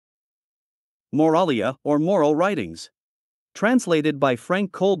Moralia or Moral Writings. Translated by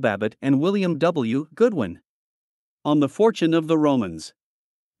Frank Cole Babbitt and William W. Goodwin. On the Fortune of the Romans.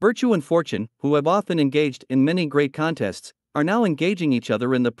 Virtue and fortune, who have often engaged in many great contests, are now engaging each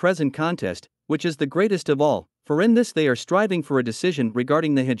other in the present contest, which is the greatest of all, for in this they are striving for a decision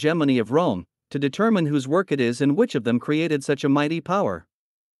regarding the hegemony of Rome, to determine whose work it is and which of them created such a mighty power.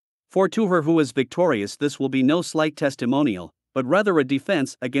 For to her who is victorious this will be no slight testimonial, but rather a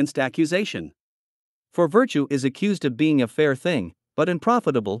defense against accusation. For virtue is accused of being a fair thing, but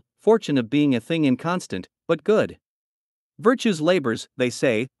unprofitable, fortune of being a thing inconstant, but good. Virtue's labors, they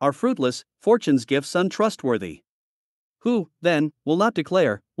say, are fruitless, fortune's gifts untrustworthy. Who, then, will not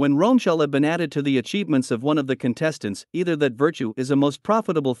declare, when Rome shall have been added to the achievements of one of the contestants, either that virtue is a most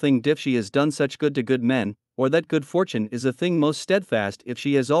profitable thing if she has done such good to good men, or that good fortune is a thing most steadfast if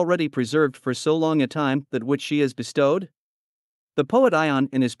she has already preserved for so long a time that which she has bestowed? The poet Ion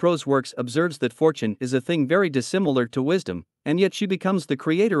in his prose works observes that fortune is a thing very dissimilar to wisdom, and yet she becomes the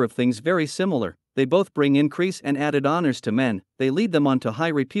creator of things very similar. They both bring increase and added honors to men, they lead them on to high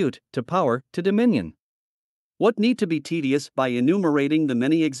repute, to power, to dominion. What need to be tedious by enumerating the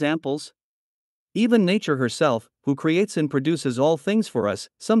many examples? Even nature herself, who creates and produces all things for us,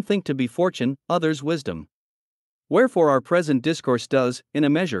 some think to be fortune, others wisdom. Wherefore our present discourse does, in a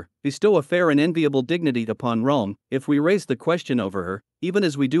measure, bestow a fair and enviable dignity upon Rome, if we raise the question over her, even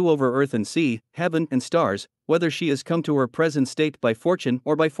as we do over earth and sea, heaven and stars, whether she has come to her present state by fortune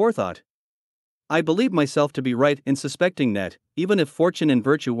or by forethought. I believe myself to be right in suspecting that, even if fortune and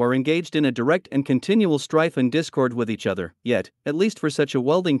virtue are engaged in a direct and continual strife and discord with each other, yet, at least for such a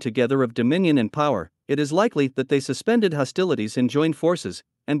welding together of dominion and power, it is likely that they suspended hostilities and joined forces,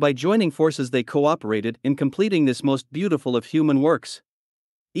 and by joining forces they cooperated in completing this most beautiful of human works.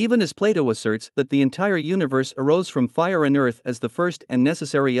 Even as Plato asserts that the entire universe arose from fire and earth as the first and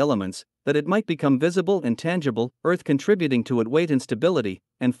necessary elements, that it might become visible and tangible, earth contributing to it weight and stability,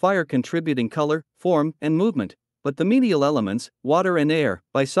 and fire contributing color, form, and movement, but the medial elements, water and air,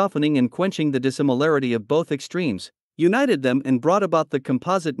 by softening and quenching the dissimilarity of both extremes, united them and brought about the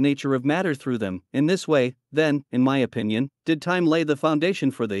composite nature of matter through them. In this way, then, in my opinion, did time lay the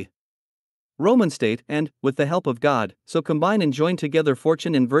foundation for the Roman state and, with the help of God, so combine and join together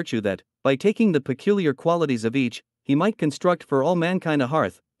fortune and virtue that, by taking the peculiar qualities of each, he might construct for all mankind a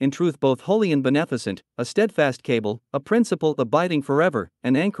hearth, in truth both holy and beneficent, a steadfast cable, a principle abiding forever,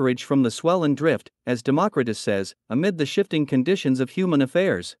 an anchorage from the swell and drift, as Democritus says, amid the shifting conditions of human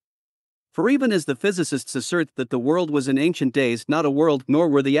affairs. For even as the physicists assert that the world was in ancient days not a world, nor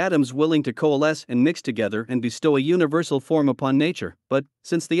were the atoms willing to coalesce and mix together and bestow a universal form upon nature, but,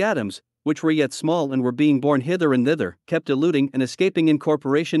 since the atoms, which were yet small and were being borne hither and thither, kept eluding and escaping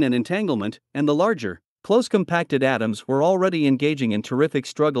incorporation and entanglement, and the larger, close compacted atoms were already engaging in terrific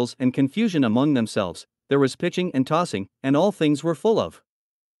struggles and confusion among themselves, there was pitching and tossing, and all things were full of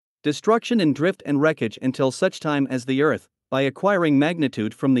destruction and drift and wreckage until such time as the earth, by acquiring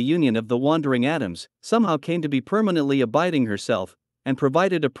magnitude from the union of the wandering atoms, somehow came to be permanently abiding herself, and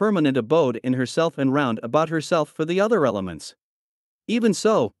provided a permanent abode in herself and round about herself for the other elements. Even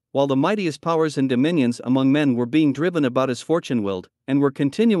so, while the mightiest powers and dominions among men were being driven about as fortune willed, and were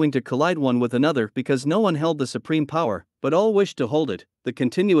continuing to collide one with another because no one held the supreme power, but all wished to hold it, the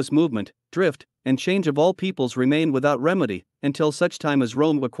continuous movement, drift, and change of all peoples remained without remedy, until such time as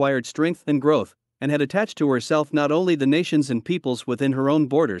Rome acquired strength and growth, and had attached to herself not only the nations and peoples within her own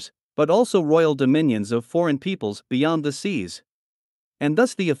borders, but also royal dominions of foreign peoples beyond the seas. And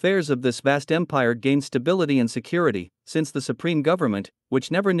thus the affairs of this vast empire gained stability and security, since the supreme government, which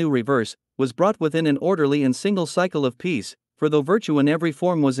never knew reverse, was brought within an orderly and single cycle of peace, for though virtue in every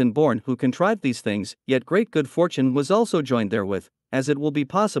form was inborn who contrived these things, yet great good fortune was also joined therewith, as it will be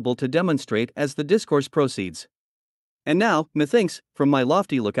possible to demonstrate as the discourse proceeds. And now, methinks, from my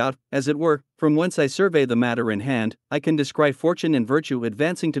lofty lookout, as it were, from whence I survey the matter in hand, I can descry fortune and virtue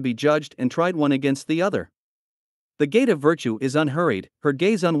advancing to be judged and tried one against the other. The gait of virtue is unhurried, her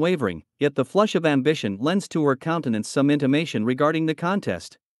gaze unwavering, yet the flush of ambition lends to her countenance some intimation regarding the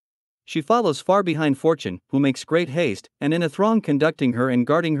contest. She follows far behind fortune, who makes great haste, and in a throng conducting her and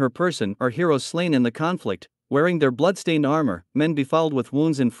guarding her person are heroes slain in the conflict, wearing their blood-stained armor, men befouled with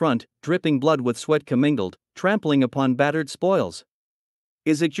wounds in front, dripping blood with sweat commingled, trampling upon battered spoils.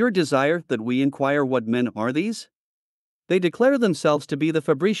 Is it your desire that we inquire what men are these? They declare themselves to be the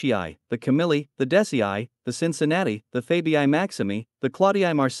Fabricii, the Camilli, the Decii, the Cincinnati, the Fabii Maximi, the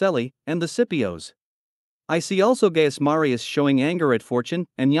Claudii Marcelli, and the Scipios. I see also Gaius Marius showing anger at fortune,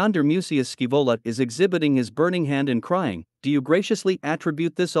 and yonder Mucius Scaevola is exhibiting his burning hand and crying, "Do you graciously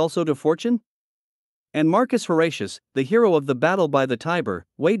attribute this also to fortune?" And Marcus Horatius, the hero of the battle by the Tiber,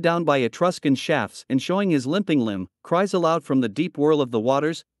 weighed down by Etruscan shafts and showing his limping limb, cries aloud from the deep whirl of the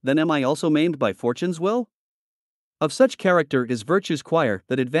waters, "Then am I also maimed by fortune's will?" Of such character is virtue's choir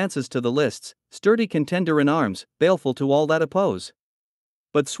that advances to the lists, sturdy contender in arms, baleful to all that oppose.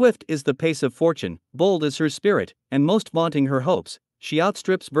 But swift is the pace of fortune, bold is her spirit, and most vaunting her hopes, she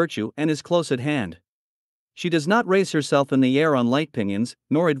outstrips virtue and is close at hand. She does not raise herself in the air on light pinions,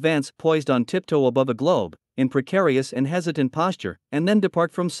 nor advance poised on tiptoe above a globe, in precarious and hesitant posture, and then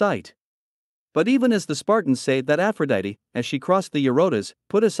depart from sight. But even as the Spartans say that Aphrodite, as she crossed the Eurotas,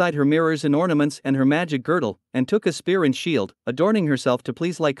 put aside her mirrors and ornaments and her magic girdle, and took a spear and shield, adorning herself to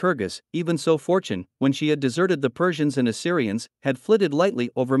please Lycurgus, even so Fortune, when she had deserted the Persians and Assyrians, had flitted lightly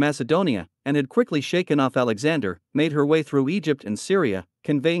over Macedonia, and had quickly shaken off Alexander, made her way through Egypt and Syria,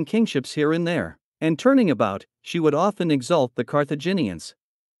 conveying kingships here and there, and turning about, she would often exalt the Carthaginians.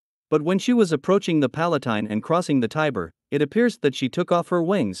 But when she was approaching the Palatine and crossing the Tiber, it appears that she took off her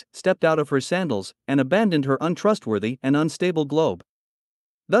wings, stepped out of her sandals, and abandoned her untrustworthy and unstable globe.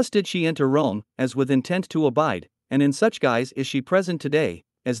 Thus did she enter Rome, as with intent to abide, and in such guise is she present today,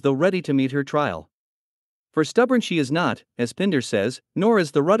 as though ready to meet her trial. For stubborn she is not, as Pindar says, nor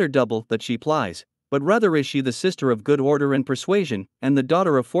is the rudder double that she plies, but rather is she the sister of good order and persuasion, and the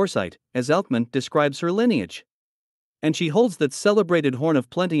daughter of foresight, as Elkman describes her lineage. And she holds that celebrated horn of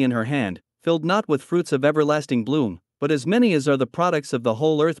plenty in her hand, filled not with fruits of everlasting bloom, but as many as are the products of the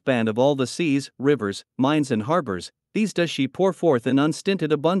whole earth band of all the seas, rivers, mines and harbors, these does she pour forth in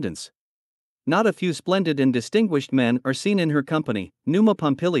unstinted abundance. Not a few splendid and distinguished men are seen in her company, Numa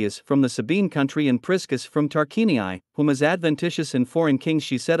Pompilius from the Sabine country and Priscus from Tarquinii, whom as adventitious and foreign kings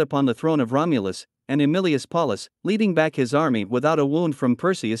she set upon the throne of Romulus, and Aemilius Paulus, leading back his army without a wound from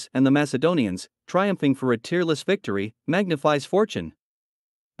Perseus and the Macedonians, triumphing for a tearless victory, magnifies fortune.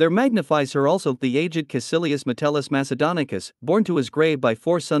 There magnifies her also the aged Caecilius Metellus Macedonicus, born to his grave by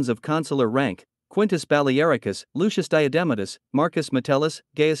 4 sons of consular rank, Quintus Baliaricus, Lucius Diadematus, Marcus Metellus,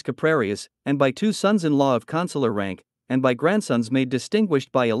 Gaius Caprarius, and by 2 sons-in-law of consular rank, and by grandsons made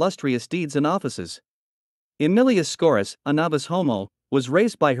distinguished by illustrious deeds and offices. Aemilius Scaurus, a novus homo, was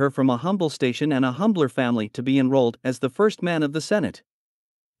raised by her from a humble station and a humbler family to be enrolled as the first man of the Senate.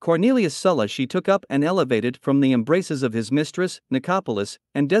 Cornelius Sulla she took up and elevated from the embraces of his mistress, Nicopolis,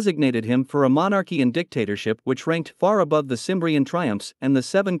 and designated him for a monarchy and dictatorship which ranked far above the Cimbrian triumphs and the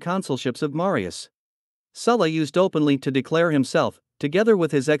 7 consulships of Marius. Sulla used openly to declare himself, together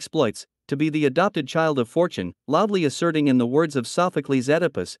with his exploits, to be the adopted child of Fortune, loudly asserting in the words of Sophocles'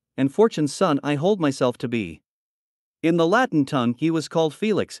 Oedipus, "And Fortune's son I hold myself to be." In the Latin tongue he was called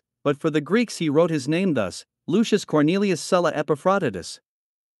Felix, but for the Greeks he wrote his name thus, Lucius Cornelius Sulla Epaphroditus.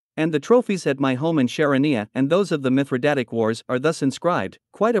 And the trophies at my home in Chaeronea and those of the Mithridatic Wars are thus inscribed,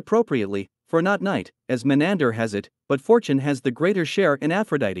 quite appropriately, for not night, as Menander has it, but fortune has the greater share in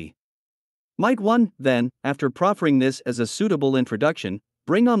Aphrodite. Might one, then, after proffering this as a suitable introduction,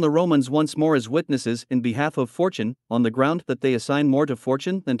 bring on the Romans once more as witnesses in behalf of fortune, on the ground that they assign more to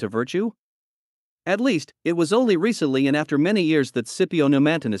fortune than to virtue? At least, it was only recently and after many years that Scipio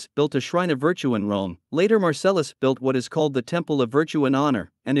Numantinus built a shrine of virtue in Rome. Later Marcellus built what is called the Temple of Virtue and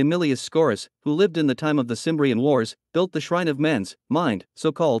Honor, and Aemilius Scaurus, who lived in the time of the Cimbrian Wars, built the Shrine of Men's Mind,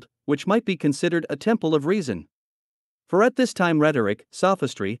 so called, which might be considered a temple of reason. For at this time rhetoric,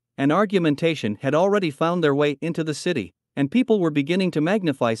 sophistry, and argumentation had already found their way into the city, and people were beginning to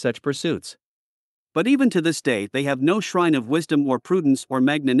magnify such pursuits. But even to this day they have no shrine of wisdom or prudence or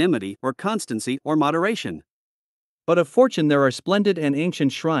magnanimity or constancy or moderation. But of fortune there are splendid and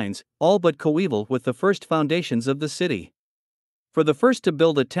ancient shrines, all but coeval with the first foundations of the city. For the first to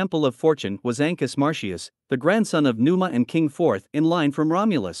build a temple of fortune was Ancus Marcius, the grandson of Numa and King IV in line from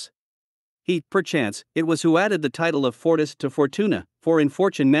Romulus. He, perchance, it was who added the title of Fortis to Fortuna, for in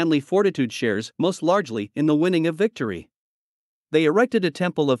fortune manly fortitude shares most largely in the winning of victory. They erected a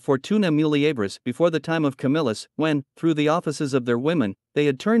temple of Fortuna Muliebris before the time of Camillus, when, through the offices of their women, they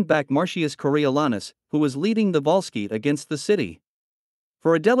had turned back Marcius Coriolanus, who was leading the Volsci against the city.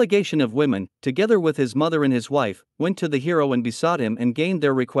 For a delegation of women, together with his mother and his wife, went to the hero and besought him and gained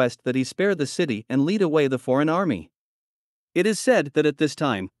their request that he spare the city and lead away the foreign army. It is said that at this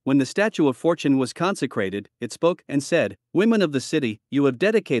time, when the statue of Fortune was consecrated, it spoke and said, "Women of the city, you have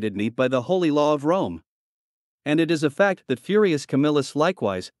dedicated me by the holy law of Rome." And it is a fact that Furius Camillus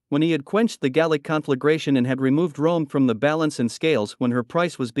likewise, when he had quenched the Gallic conflagration and had removed Rome from the balance and scales when her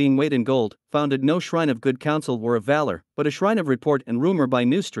price was being weighed in gold, founded no shrine of good counsel or of valor, but a shrine of report and rumor by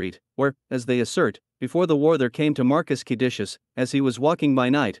New Street, where, as they assert, before the war there came to Marcus Caedicius, as he was walking by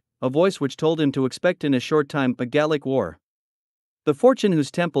night, a voice which told him to expect in a short time a Gallic war. The fortune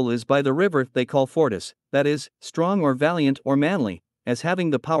whose temple is by the river they call fortis, that is, strong or valiant or manly, as having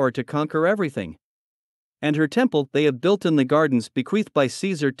the power to conquer everything. And her temple they have built in the gardens bequeathed by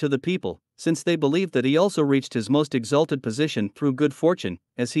Caesar to the people, since they believe that he also reached his most exalted position through good fortune,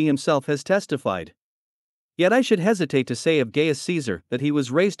 as he himself has testified. Yet I should hesitate to say of Gaius Caesar that he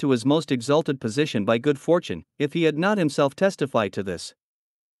was raised to his most exalted position by good fortune, if he had not himself testified to this.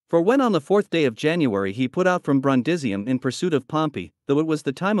 For when on the 4th day of January he put out from Brundisium in pursuit of Pompey, though it was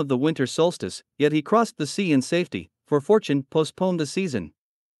the time of the winter solstice, yet he crossed the sea in safety, for fortune postponed the season.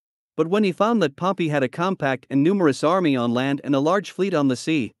 But when he found that Pompey had a compact and numerous army on land and a large fleet on the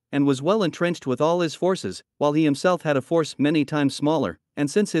sea, and was well entrenched with all his forces, while he himself had a force many times smaller, and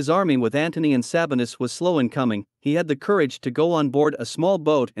since his army with Antony and Sabinus was slow in coming, he had the courage to go on board a small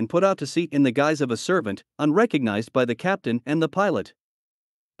boat and put out to sea in the guise of a servant, unrecognized by the captain and the pilot.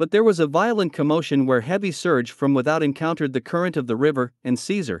 But there was a violent commotion where heavy surge from without encountered the current of the river, and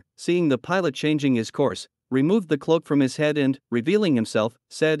Caesar, seeing the pilot changing his course, removed the cloak from his head and, revealing himself,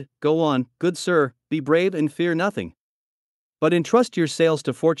 said, "Go on, good sir, be brave and fear nothing. But entrust your sails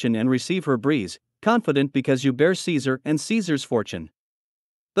to fortune and receive her breeze, confident because you bear Caesar and Caesar's fortune."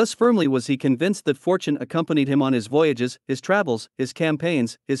 Thus firmly was he convinced that fortune accompanied him on his voyages, his travels, his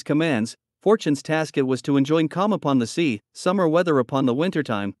campaigns, his commands. Fortune's task it was to enjoin calm upon the sea, summer weather upon the winter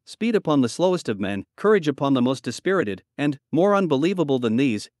time, speed upon the slowest of men, courage upon the most dispirited, and, more unbelievable than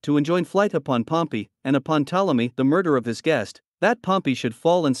these, to enjoin flight upon Pompey, and upon Ptolemy the murder of his guest, that Pompey should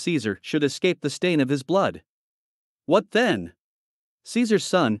fall and Caesar should escape the stain of his blood. What then? Caesar's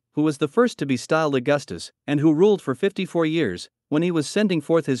son, who was the first to be styled Augustus, and who ruled for 54 years, when he was sending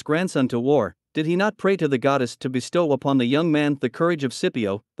forth his grandson to war, did he not pray to the goddess to bestow upon the young man the courage of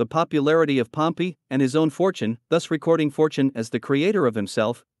Scipio, the popularity of Pompey, and his own fortune, thus recording fortune as the creator of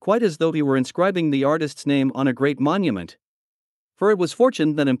himself, quite as though he were inscribing the artist's name on a great monument? For it was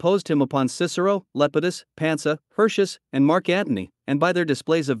fortune that imposed him upon Cicero, Lepidus, Pansa, Hirtius, and Mark Antony, and by their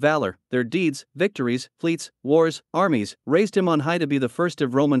displays of valor, their deeds, victories, fleets, wars, armies, raised him on high to be the first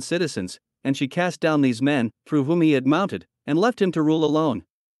of Roman citizens, and she cast down these men, through whom he had mounted, and left him to rule alone.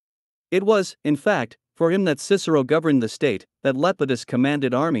 It was, in fact, for him that Cicero governed the state, that Lepidus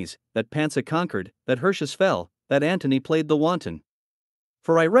commanded armies, that Pansa conquered, that Hirtius fell, that Antony played the wanton.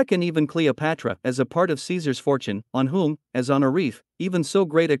 For I reckon even Cleopatra as a part of Caesar's fortune, on whom, as on a reef, even so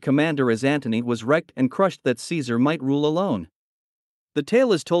great a commander as Antony was wrecked and crushed that Caesar might rule alone. The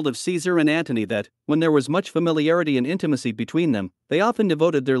tale is told of Caesar and Antony that, when there was much familiarity and intimacy between them, they often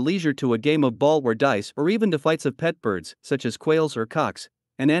devoted their leisure to a game of ball or dice or even to fights of pet birds, such as quails or cocks,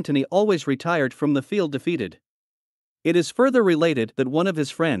 and Antony always retired from the field defeated. It is further related that one of his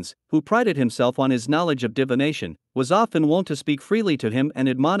friends, who prided himself on his knowledge of divination, was often wont to speak freely to him and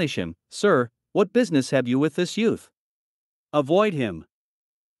admonish him, "Sir, what business have you with this youth? Avoid him.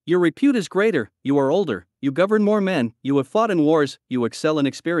 Your repute is greater, you are older, you govern more men, you have fought in wars, you excel in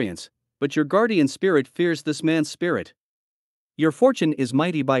experience, but your guardian spirit fears this man's spirit. Your fortune is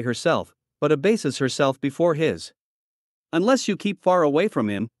mighty by herself, but abases herself before his. Unless you keep far away from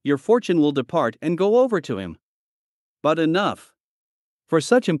him, your fortune will depart and go over to him." But enough. For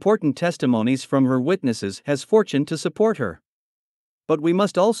such important testimonies from her witnesses has fortune to support her. But we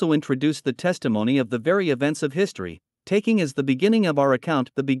must also introduce the testimony of the very events of history, taking as the beginning of our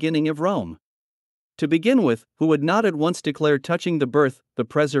account the beginning of Rome. To begin with, who would not at once declare touching the birth, the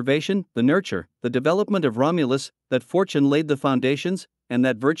preservation, the nurture, the development of Romulus, that fortune laid the foundations, and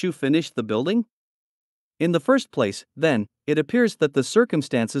that virtue finished the building? In the first place, then, it appears that the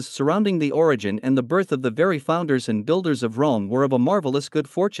circumstances surrounding the origin and the birth of the very founders and builders of Rome were of a marvelous good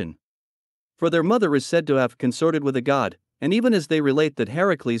fortune. For their mother is said to have consorted with a god, and even as they relate that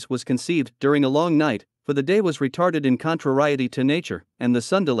Heracles was conceived during a long night, for the day was retarded in contrariety to nature, and the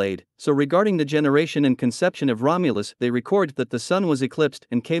sun delayed, so regarding the generation and conception of Romulus they record that the sun was eclipsed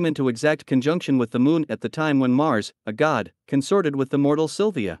and came into exact conjunction with the moon at the time when Mars, a god, consorted with the mortal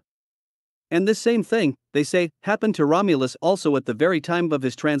Sylvia. And this same thing, they say, happened to Romulus also at the very time of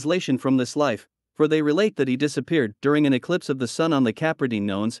his translation from this life, for they relate that he disappeared during an eclipse of the sun on the Capridine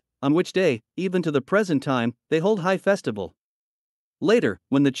Nones, on which day, even to the present time, they hold high festival. Later,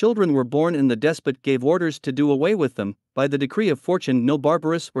 when the children were born and the despot gave orders to do away with them, by the decree of fortune no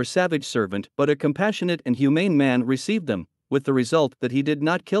barbarous or savage servant but a compassionate and humane man received them, with the result that he did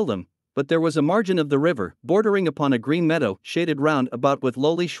not kill them, but there was a margin of the river, bordering upon a green meadow shaded round about with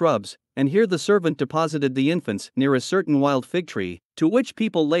lowly shrubs, and here the servant deposited the infants near a certain wild fig tree, to which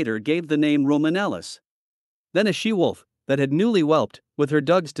people later gave the name Romanellus. Then a she-wolf, that had newly whelped, with her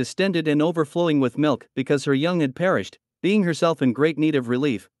dugs distended and overflowing with milk because her young had perished, being herself in great need of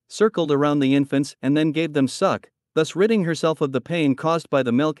relief, circled around the infants and then gave them suck, thus ridding herself of the pain caused by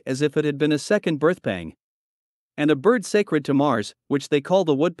the milk as if it had been a second birth pang. And a bird sacred to Mars, which they call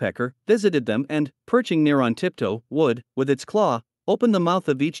the woodpecker, visited them and, perching near on tiptoe, would, with its claw, open the mouth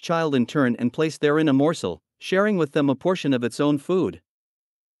of each child in turn and place therein a morsel, sharing with them a portion of its own food.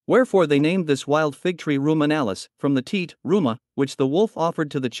 Wherefore they named this wild fig tree ruminalis, from the teat, ruma, which the wolf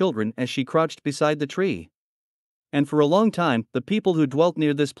offered to the children as she crouched beside the tree. And for a long time, the people who dwelt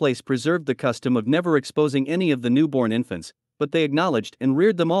near this place preserved the custom of never exposing any of the newborn infants, but they acknowledged and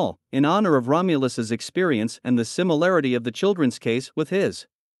reared them all, in honor of Romulus's experience and the similarity of the children's case with his.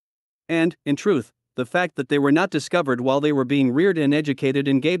 And, in truth, the fact that they were not discovered while they were being reared and educated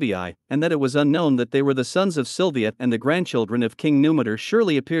in Gabii, and that it was unknown that they were the sons of Sylvia and the grandchildren of King Numitor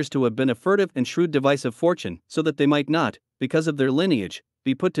surely appears to have been a furtive and shrewd device of fortune, so that they might not, because of their lineage,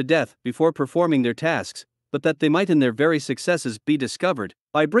 be put to death before performing their tasks, but that they might in their very successes be discovered,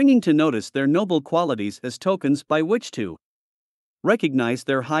 by bringing to notice their noble qualities as tokens by which to recognize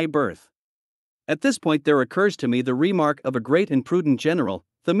their high birth. At this point there occurs to me the remark of a great and prudent general,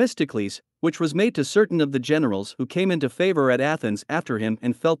 Themistocles, which was made to certain of the generals who came into favor at Athens after him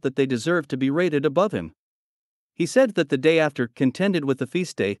and felt that they deserved to be rated above him. He said that the day after contended with the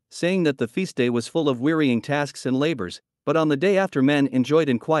feast day, saying that the feast day was full of wearying tasks and labors, but on the day after men enjoyed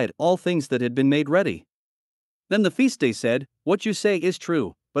in quiet all things that had been made ready. Then the feast day said, "What you say is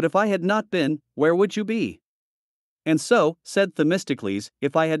true, but if I had not been, where would you be?" And so, said Themistocles,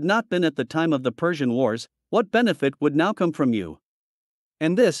 if I had not been at the time of the Persian wars, what benefit would now come from you?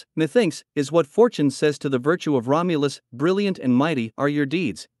 And this, methinks, is what fortune says to the virtue of Romulus: brilliant and mighty are your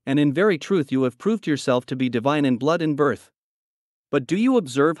deeds, and in very truth you have proved yourself to be divine in blood and birth. But do you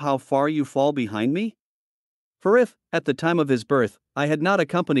observe how far you fall behind me? For if, at the time of his birth, I had not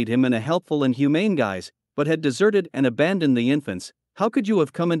accompanied him in a helpful and humane guise, but had deserted and abandoned the infants, how could you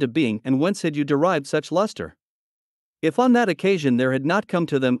have come into being, and whence had you derived such luster? If on that occasion there had not come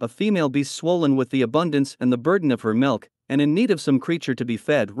to them a female beast swollen with the abundance and the burden of her milk, and in need of some creature to be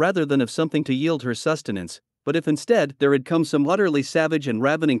fed rather than of something to yield her sustenance, but if instead there had come some utterly savage and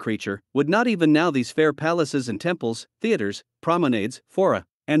ravening creature, would not even now these fair palaces and temples, theatres, promenades, fora,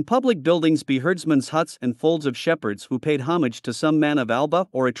 and public buildings be herdsmen's huts and folds of shepherds who paid homage to some man of Alba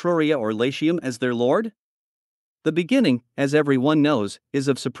or Etruria or Latium as their lord? The beginning, as every one knows, is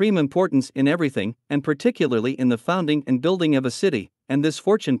of supreme importance in everything, and particularly in the founding and building of a city, and this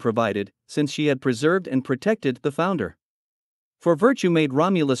fortune provided, since she had preserved and protected the founder. For virtue made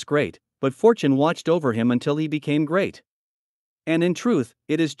Romulus great, but fortune watched over him until he became great. And in truth,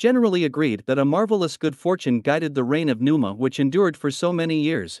 it is generally agreed that a marvelous good fortune guided the reign of Numa, which endured for so many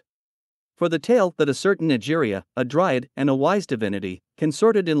years. For the tale that a certain Egeria, a dryad and a wise divinity,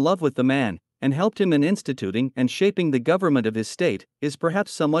 consorted in love with the man, and helped him in instituting and shaping the government of his state, is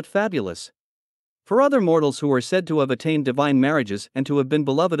perhaps somewhat fabulous. For other mortals who are said to have attained divine marriages and to have been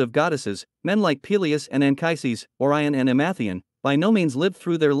beloved of goddesses, men like Peleus and Anchises, Orion and Emathion, by no means lived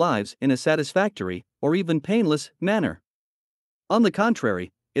through their lives in a satisfactory, or even painless, manner. On the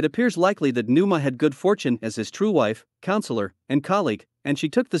contrary, it appears likely that Numa had good fortune as his true wife, counselor, and colleague, and she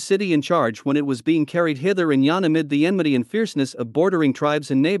took the city in charge when it was being carried hither and yon amid the enmity and fierceness of bordering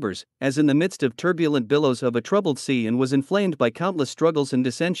tribes and neighbors, as in the midst of turbulent billows of a troubled sea, and was inflamed by countless struggles and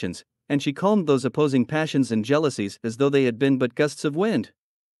dissensions, and she calmed those opposing passions and jealousies as though they had been but gusts of wind.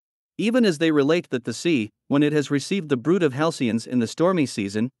 Even as they relate that the sea, when it has received the brood of halcyons in the stormy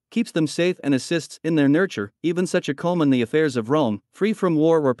season, keeps them safe and assists in their nurture, even such a calm in the affairs of Rome, free from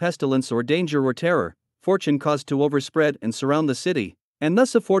war or pestilence or danger or terror, fortune caused to overspread and surround the city, and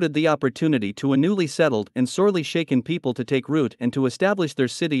thus afforded the opportunity to a newly settled and sorely shaken people to take root and to establish their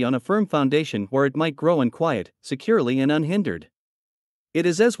city on a firm foundation where it might grow in quiet, securely and unhindered. It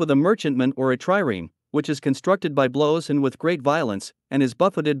is as with a merchantman or a trireme, which is constructed by blows and with great violence, and is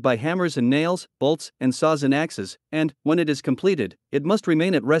buffeted by hammers and nails, bolts, and saws and axes, and, when it is completed, it must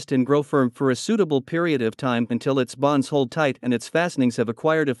remain at rest and grow firm for a suitable period of time until its bonds hold tight and its fastenings have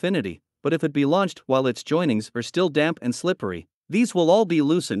acquired affinity, but if it be launched while its joinings are still damp and slippery, these will all be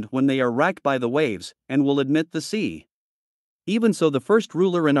loosened when they are racked by the waves, and will admit the sea. Even so the first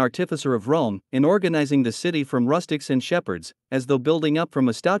ruler and artificer of Rome, in organizing the city from rustics and shepherds, as though building up from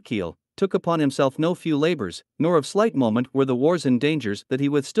a stout keel, took upon himself no few labors, nor of slight moment were the wars and dangers that he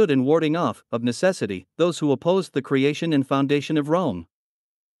withstood in warding off, of necessity, those who opposed the creation and foundation of Rome.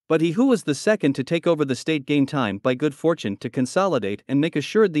 But he who was the second to take over the state gained time by good fortune to consolidate and make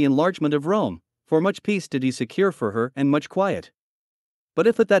assured the enlargement of Rome, for much peace did he secure for her and much quiet. But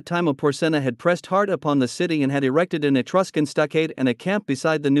if at that time a Porsenna had pressed hard upon the city and had erected an Etruscan stockade and a camp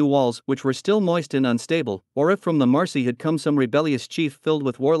beside the new walls which were still moist and unstable, or if from the Marsi had come some rebellious chief filled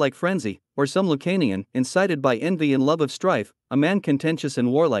with warlike frenzy, or some Lucanian, incited by envy and love of strife, a man contentious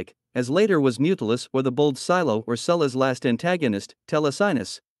and warlike, as later was Mutilus or the bold Silo or Sulla's last antagonist,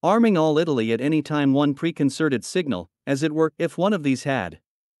 Telesinus, arming all Italy at any time one preconcerted signal, as it were, if one of these had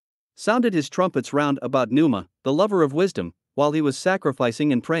sounded his trumpets round about Numa, the lover of wisdom, while he was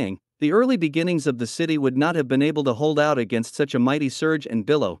sacrificing and praying, the early beginnings of the city would not have been able to hold out against such a mighty surge and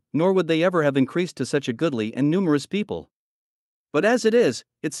billow, nor would they ever have increased to such a goodly and numerous people. But as it is,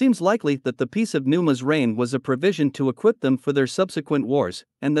 it seems likely that the peace of Numa's reign was a provision to equip them for their subsequent wars,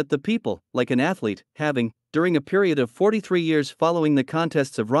 and that the people, like an athlete, having, during a period of 43 years following the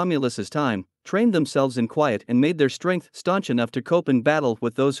contests of Romulus's time, trained themselves in quiet and made their strength staunch enough to cope in battle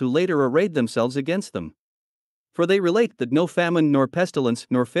with those who later arrayed themselves against them. For they relate that no famine nor pestilence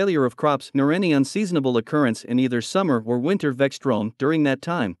nor failure of crops nor any unseasonable occurrence in either summer or winter vexed Rome during that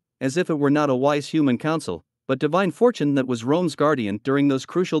time, as if it were not a wise human counsel, but divine fortune that was Rome's guardian during those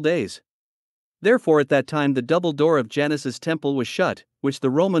crucial days. Therefore at that time the double door of Janus's temple was shut, which the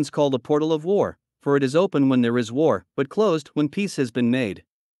Romans call the portal of war, for it is open when there is war, but closed when peace has been made.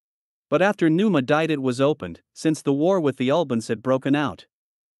 But after Numa died it was opened, since the war with the Albans had broken out.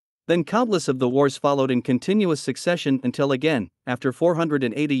 Then countless of the wars followed in continuous succession until again, after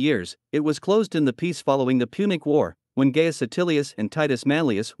 480 years, it was closed in the peace following the Punic War, when Gaius Atilius and Titus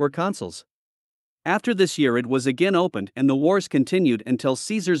Manlius were consuls. After this year it was again opened and the wars continued until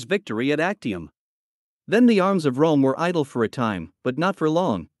Caesar's victory at Actium. Then the arms of Rome were idle for a time, but not for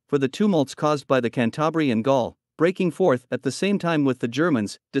long, for the tumults caused by the Cantabri and Gaul, breaking forth at the same time with the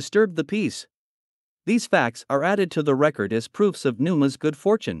Germans, disturbed the peace. These facts are added to the record as proofs of Numa's good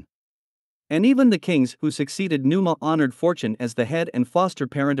fortune. And even the kings who succeeded Numa honored fortune as the head and foster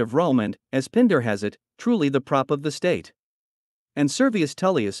parent of Rome and, as Pindar has it, truly the prop of the state. And Servius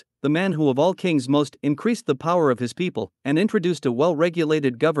Tullius, the man who of all kings most increased the power of his people, and introduced a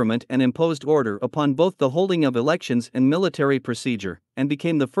well-regulated government and imposed order upon both the holding of elections and military procedure, and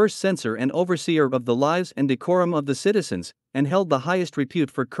became the first censor and overseer of the lives and decorum of the citizens, and held the highest repute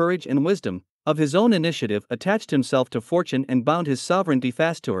for courage and wisdom, of his own initiative attached himself to fortune and bound his sovereignty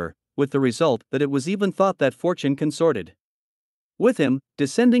fast to her, with the result that it was even thought that fortune consorted with him,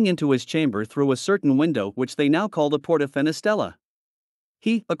 descending into his chamber through a certain window which they now call the Porta Fenestella.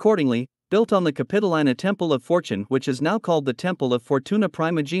 He, accordingly, built on the Capitoline a temple of fortune which is now called the Temple of Fortuna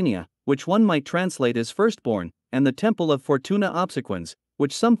Primogenia, which one might translate as firstborn, and the Temple of Fortuna Obsequens,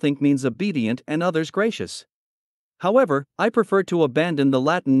 which some think means obedient and others gracious. However, I prefer to abandon the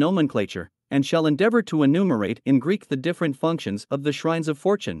Latin nomenclature, and shall endeavor to enumerate in Greek the different functions of the shrines of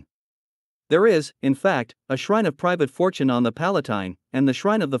fortune. There is, in fact, a shrine of private fortune on the Palatine, and the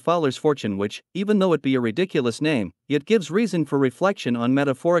shrine of the Fowler's fortune which, even though it be a ridiculous name, yet gives reason for reflection on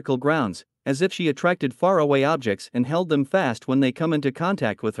metaphorical grounds, as if she attracted faraway objects and held them fast when they come into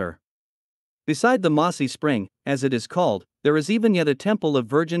contact with her. Beside the mossy spring, as it is called, there is even yet a temple of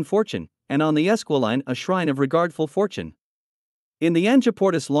virgin fortune, and on the Esquiline a shrine of regardful fortune. In the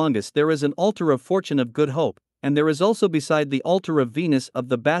Angiportus Longus there is an altar of fortune of good hope, and there is also beside the altar of Venus of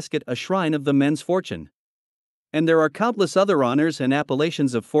the basket a shrine of the men's fortune. And there are countless other honors and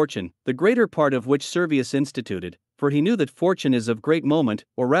appellations of fortune, the greater part of which Servius instituted, for he knew that fortune is of great moment,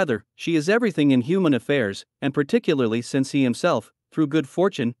 or rather, she is everything in human affairs, and particularly since he himself, through good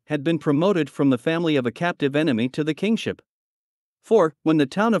fortune, had been promoted from the family of a captive enemy to the kingship. For, when the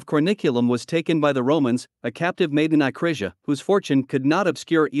town of Corniculum was taken by the Romans, a captive maiden Acrisia, whose fortune could not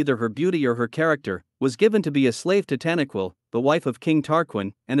obscure either her beauty or her character, was given to be a slave to Tanaquil, the wife of King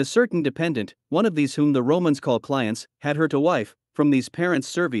Tarquin, and a certain dependent, one of these whom the Romans call clients, had her to wife. From these parents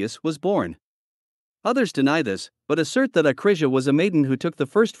Servius was born. Others deny this, but assert that Acrisia was a maiden who took the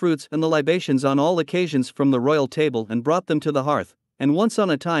first fruits and the libations on all occasions from the royal table and brought them to the hearth. And once on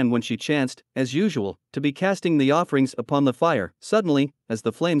a time when she chanced, as usual, to be casting the offerings upon the fire, suddenly, as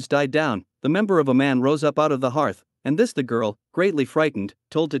the flames died down, the member of a man rose up out of the hearth, and this the girl, greatly frightened,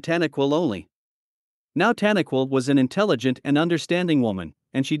 told to Tanaquil only. Now Tanaquil was an intelligent and understanding woman,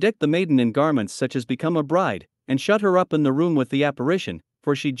 and she decked the maiden in garments such as become a bride, and shut her up in the room with the apparition,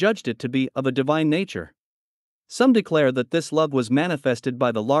 for she judged it to be of a divine nature. Some declare that this love was manifested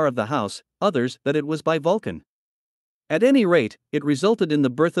by the Lar of the house, others that it was by Vulcan. At any rate, it resulted in the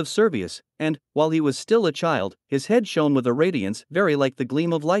birth of Servius, and, while he was still a child, his head shone with a radiance very like the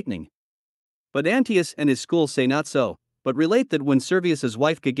gleam of lightning. But Antius and his school say not so, but relate that when Servius's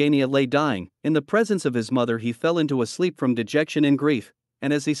wife Gagania lay dying, in the presence of his mother he fell into a sleep from dejection and grief,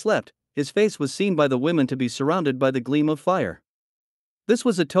 and as he slept, his face was seen by the women to be surrounded by the gleam of fire. This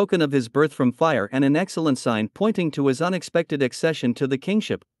was a token of his birth from fire and an excellent sign pointing to his unexpected accession to the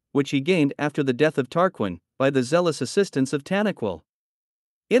kingship, which he gained after the death of Tarquin, by the zealous assistance of Tanaquil.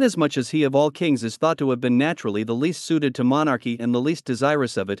 Inasmuch as he of all kings is thought to have been naturally the least suited to monarchy and the least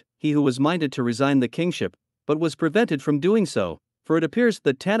desirous of it, he who was minded to resign the kingship, but was prevented from doing so, for it appears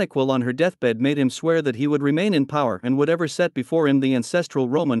that Tanaquil on her deathbed made him swear that he would remain in power and would ever set before him the ancestral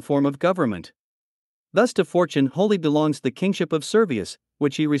Roman form of government. Thus to Fortune wholly belongs the kingship of Servius,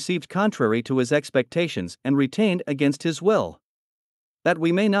 which he received contrary to his expectations and retained against his will. That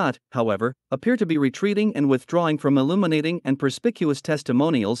we may not, however, appear to be retreating and withdrawing from illuminating and perspicuous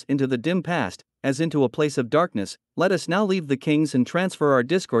testimonials into the dim past, as into a place of darkness, let us now leave the kings and transfer our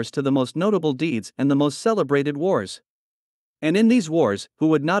discourse to the most notable deeds and the most celebrated wars. And in these wars, who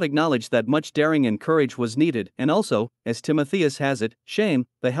would not acknowledge that much daring and courage was needed, and also, as Timotheus has it, shame,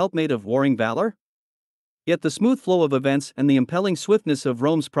 the helpmate of warring valor? Yet the smooth flow of events and the impelling swiftness of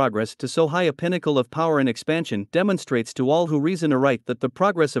Rome's progress to so high a pinnacle of power and expansion demonstrates to all who reason aright that the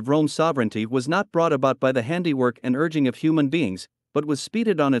progress of Rome's sovereignty was not brought about by the handiwork and urging of human beings, but was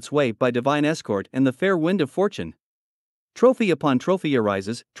speeded on its way by divine escort and the fair wind of fortune. Trophy upon trophy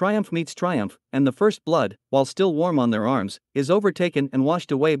arises, triumph meets triumph, and the first blood, while still warm on their arms, is overtaken and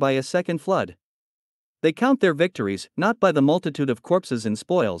washed away by a second flood. They count their victories, not by the multitude of corpses and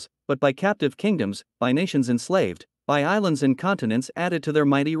spoils, but by captive kingdoms, by nations enslaved, by islands and continents added to their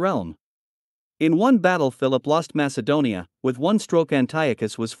mighty realm. In one battle Philip lost Macedonia, with one stroke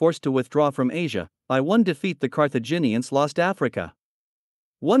Antiochus was forced to withdraw from Asia, by one defeat the Carthaginians lost Africa.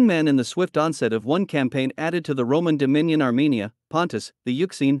 One man in the swift onset of one campaign added to the Roman dominion Armenia, Pontus, the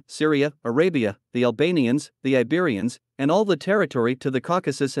Euxine, Syria, Arabia, the Albanians, the Iberians, and all the territory to the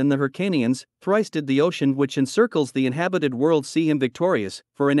Caucasus and the Hyrcanians. Thrice did the ocean which encircles the inhabited world see him victorious,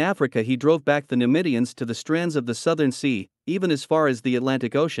 for in Africa he drove back the Numidians to the strands of the southern sea, even as far as the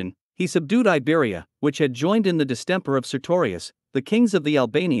Atlantic Ocean. He subdued Iberia, which had joined in the distemper of Sertorius. The kings of the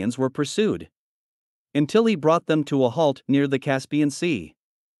Albanians were pursued, until he brought them to a halt near the Caspian Sea.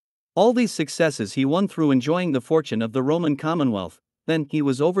 All these successes he won through enjoying the fortune of the Roman Commonwealth. Then he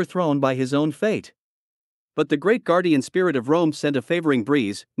was overthrown by his own fate. But the great guardian spirit of Rome sent a favoring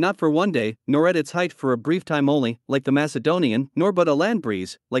breeze, not for one day, nor at its height for a brief time only, like the Macedonian, nor but a land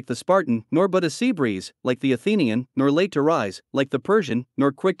breeze, like the Spartan, nor but a sea breeze, like the Athenian, nor late to rise, like the Persian,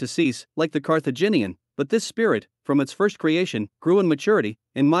 nor quick to cease, like the Carthaginian. But this spirit, from its first creation, grew in maturity,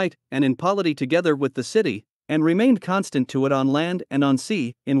 in might, and in polity together with the city, and remained constant to it on land and on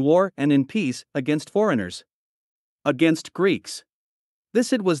sea, in war and in peace, against foreigners, against Greeks.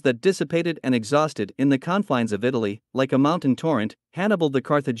 This it was that dissipated and exhausted in the confines of Italy, like a mountain torrent, Hannibal the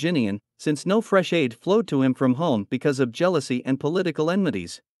Carthaginian, since no fresh aid flowed to him from home because of jealousy and political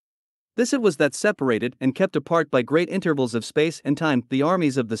enmities. This it was that separated and kept apart by great intervals of space and time the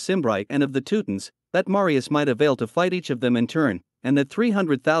armies of the Cimbri and of the Teutons, that Marius might avail to fight each of them in turn, and that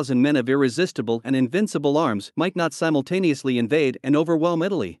 300,000 men of irresistible and invincible arms might not simultaneously invade and overwhelm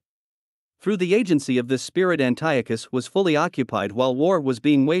Italy. Through the agency of this spirit Antiochus was fully occupied while war was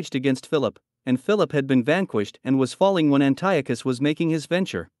being waged against Philip, and Philip had been vanquished and was falling when Antiochus was making his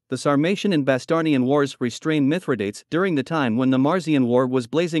venture. The Sarmatian and Bastarnian wars restrained Mithridates during the time when the Marsian war was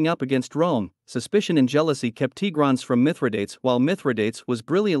blazing up against Rome. Suspicion and jealousy kept Tigranes from Mithridates while Mithridates was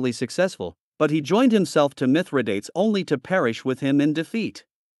brilliantly successful, but he joined himself to Mithridates only to perish with him in defeat.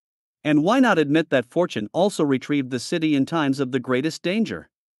 And why not admit that fortune also retrieved the city in times of the greatest danger?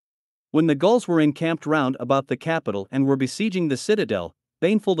 When the Gauls were encamped round about the capital and were besieging the citadel,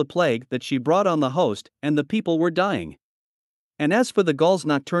 baneful the plague that she brought on the host, and the people were dying. And as for the Gauls'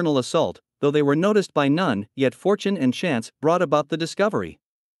 nocturnal assault, though they were noticed by none, yet fortune and chance brought about the discovery.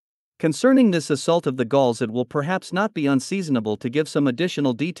 Concerning this assault of the Gauls it will perhaps not be unseasonable to give some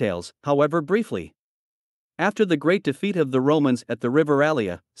additional details, however briefly. After the great defeat of the Romans at the river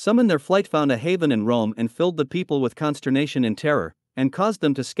Allia, some in their flight found a haven in Rome and filled the people with consternation and terror, and caused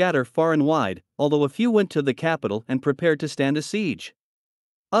them to scatter far and wide, although a few went to the capital and prepared to stand a siege.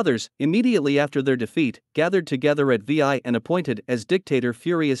 Others, immediately after their defeat, gathered together at Veii and appointed as dictator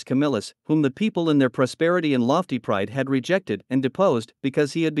Furius Camillus, whom the people in their prosperity and lofty pride had rejected and deposed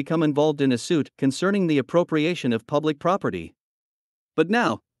because he had become involved in a suit concerning the appropriation of public property. But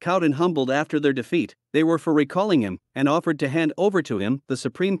now, cowed and humbled after their defeat, they were for recalling him, and offered to hand over to him the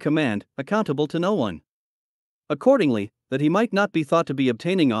supreme command, accountable to no one. Accordingly, that he might not be thought to be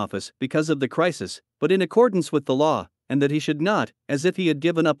obtaining office because of the crisis, but in accordance with the law, and that he should not, as if he had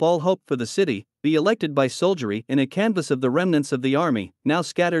given up all hope for the city, be elected by soldiery in a canvass of the remnants of the army, now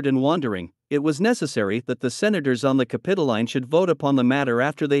scattered and wandering, it was necessary that the senators on the Capitoline should vote upon the matter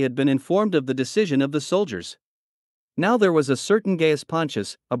after they had been informed of the decision of the soldiers. Now there was a certain Gaius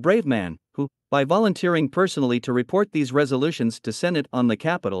Pontius, a brave man, who, by volunteering personally to report these resolutions to Senate on the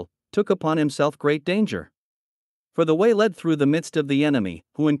Capitol, took upon himself great danger. For the way led through the midst of the enemy,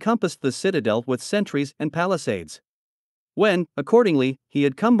 who encompassed the citadel with sentries and palisades. When, accordingly, he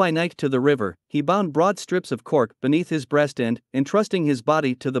had come by night to the river, he bound broad strips of cork beneath his breast and, entrusting his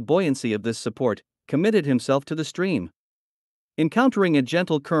body to the buoyancy of this support, committed himself to the stream. Encountering a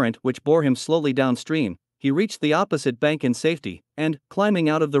gentle current which bore him slowly downstream, he reached the opposite bank in safety, and, climbing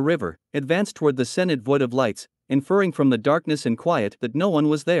out of the river, advanced toward the Senate void of lights, inferring from the darkness and quiet that no one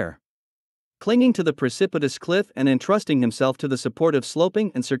was there. Clinging to the precipitous cliff and entrusting himself to the support of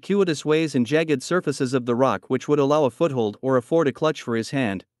sloping and circuitous ways and jagged surfaces of the rock which would allow a foothold or afford a clutch for his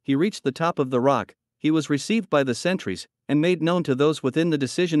hand, he reached the top of the rock. He was received by the sentries, and made known to those within the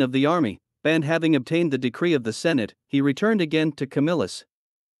decision of the army, and having obtained the decree of the Senate, he returned again to Camillus.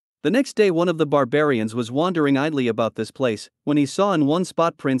 The next day one of the barbarians was wandering idly about this place, when he saw in one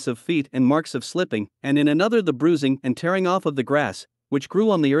spot prints of feet and marks of slipping, and in another the bruising and tearing off of the grass, which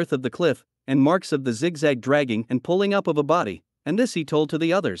grew on the earth of the cliff, and marks of the zigzag dragging and pulling up of a body, and this he told to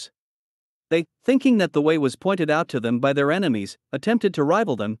the others. They, thinking that the way was pointed out to them by their enemies, attempted to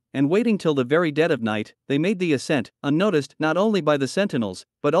rival them, and waiting till the very dead of night, they made the ascent, unnoticed not only by the sentinels,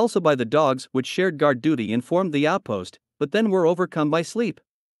 but also by the dogs which shared guard duty and formed the outpost, but then were overcome by sleep.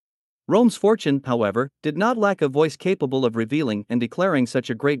 Rome's fortune, however, did not lack a voice capable of revealing and declaring such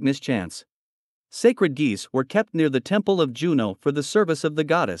a great mischance. Sacred geese were kept near the temple of Juno for the service of the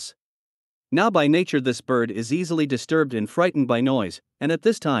goddess. Now by nature this bird is easily disturbed and frightened by noise, and at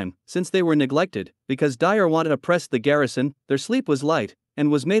this time, since they were neglected, because dire want oppressed the garrison, their sleep was light,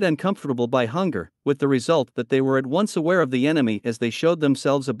 and was made uncomfortable by hunger, with the result that they were at once aware of the enemy as they showed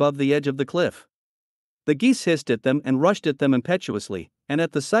themselves above the edge of the cliff. The geese hissed at them and rushed at them impetuously, and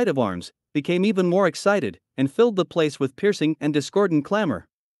at the sight of arms, became even more excited, and filled the place with piercing and discordant clamor.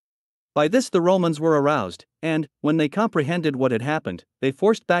 By this the Romans were aroused, and, when they comprehended what had happened, they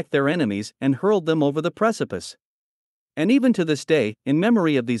forced back their enemies and hurled them over the precipice. And even to this day, in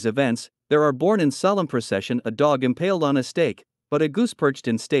memory of these events, there are borne in solemn procession a dog impaled on a stake, but a goose perched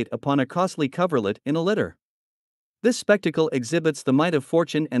in state upon a costly coverlet in a litter. This spectacle exhibits the might of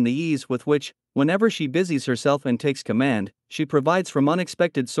fortune and the ease with which, whenever she busies herself and takes command, she provides from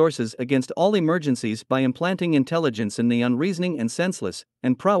unexpected sources against all emergencies by implanting intelligence in the unreasoning and senseless,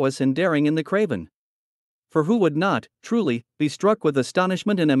 and prowess and daring in the craven. For who would not, truly, be struck with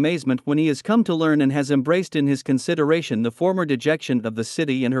astonishment and amazement when he has come to learn and has embraced in his consideration the former dejection of the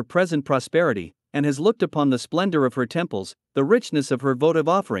city and her present prosperity, and has looked upon the splendor of her temples, the richness of her votive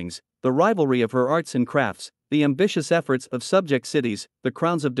offerings, the rivalry of her arts and crafts, the ambitious efforts of subject cities, the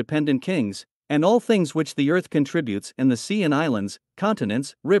crowns of dependent kings, and all things which the earth contributes, and the sea and islands,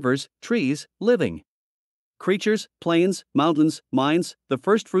 continents, rivers, trees, living creatures, plains, mountains, mines, the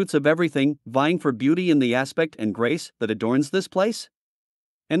first fruits of everything, vying for beauty in the aspect and grace that adorns this place?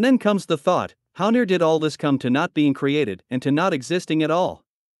 And then comes the thought, how near did all this come to not being created and to not existing at all?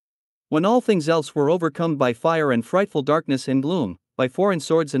 When all things else were overcome by fire and frightful darkness and gloom, by foreign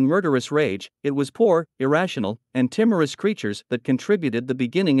swords and murderous rage, it was poor, irrational, and timorous creatures that contributed the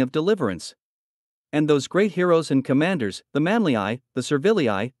beginning of deliverance. And those great heroes and commanders, the Manlii, the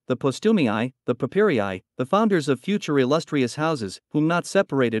Servilii, the Postumii, the Papirii, the founders of future illustrious houses, whom not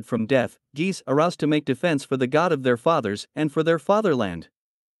separated from death, geese aroused to make defense for the God of their fathers and for their fatherland.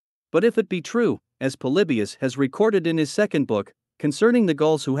 But if it be true, as Polybius has recorded in his second book, concerning the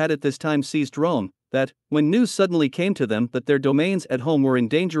Gauls who had at this time seized Rome, that, when news suddenly came to them that their domains at home were in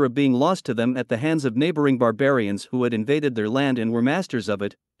danger of being lost to them at the hands of neighboring barbarians who had invaded their land and were masters of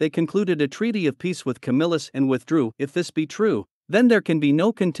it, they concluded a treaty of peace with Camillus and withdrew. If this be true, then there can be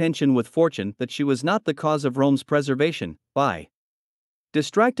no contention with fortune that she was not the cause of Rome's preservation, by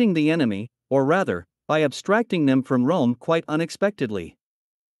distracting the enemy, or rather, by abstracting them from Rome quite unexpectedly.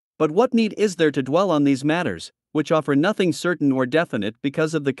 But what need is there to dwell on these matters, which offer nothing certain or definite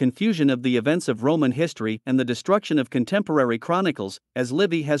because of the confusion of the events of Roman history and the destruction of contemporary chronicles, as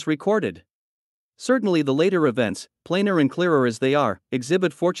Livy has recorded? Certainly the later events, plainer and clearer as they are,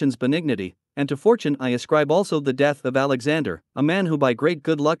 exhibit fortune's benignity, and to fortune I ascribe also the death of Alexander, a man who by great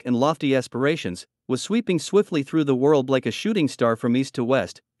good luck and lofty aspirations, was sweeping swiftly through the world like a shooting star from east to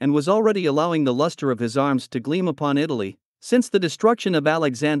west, and was already allowing the luster of his arms to gleam upon Italy, since the destruction of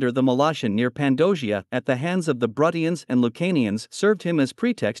Alexander the Molossan near Pandosia at the hands of the Bruttians and Lucanians served him as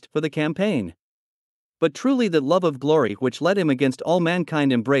pretext for the campaign. But truly that love of glory which led him against all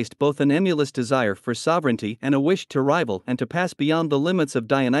mankind embraced both an emulous desire for sovereignty and a wish to rival and to pass beyond the limits of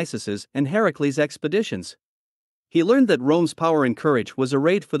Dionysus's and Heracles' expeditions. He learned that Rome's power and courage was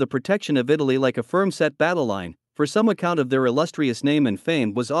arrayed for the protection of Italy like a firm set battle line, for some account of their illustrious name and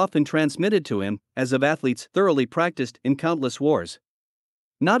fame was often transmitted to him, as of athletes thoroughly practiced in countless wars.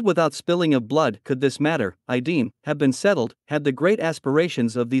 Not without spilling of blood could this matter, I deem, have been settled, had the great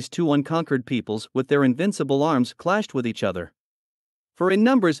aspirations of these two unconquered peoples with their invincible arms clashed with each other. For in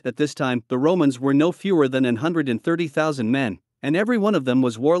numbers at this time the Romans were no fewer than 130,000 men, and every one of them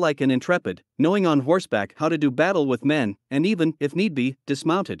was warlike and intrepid, knowing on horseback how to do battle with men, and even, if need be,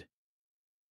 dismounted.